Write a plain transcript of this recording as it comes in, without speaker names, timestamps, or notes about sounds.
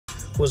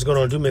What's going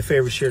on? Do me a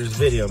favor, share this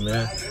video,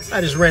 man.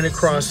 I just ran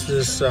across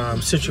this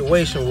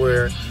situation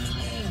where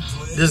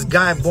this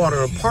guy bought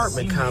an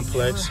apartment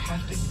complex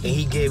and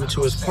he gave it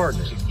to his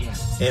partner.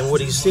 And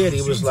what he said,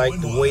 he was like,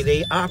 the way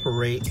they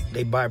operate,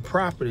 they buy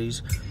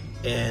properties,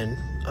 and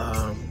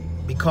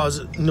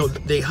because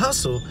they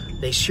hustle,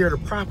 they share the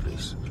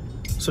properties.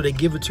 So they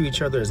give it to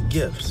each other as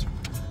gifts.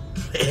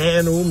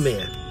 And oh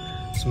man,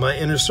 it's my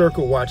inner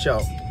circle. Watch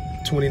out.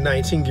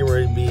 2019 getting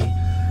ready to be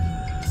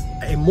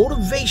a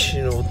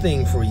motivational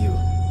thing for you.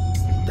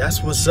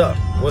 That's what's up.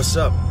 What's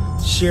up?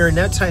 Sharing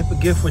that type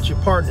of gift with your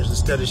partners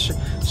instead of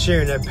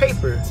sharing that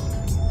paper,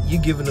 you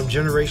giving them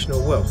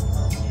generational wealth.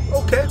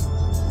 Okay.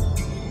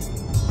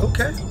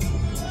 Okay.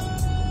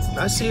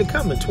 I see it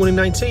coming.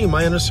 2019,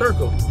 my inner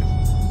circle.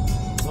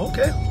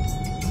 Okay.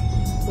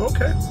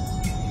 Okay.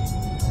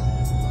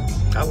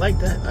 I like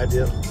that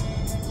idea.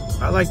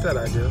 I like that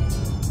idea.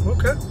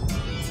 Okay.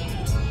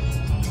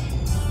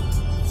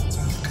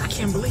 I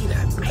can't believe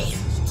that, man.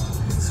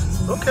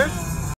 Okay.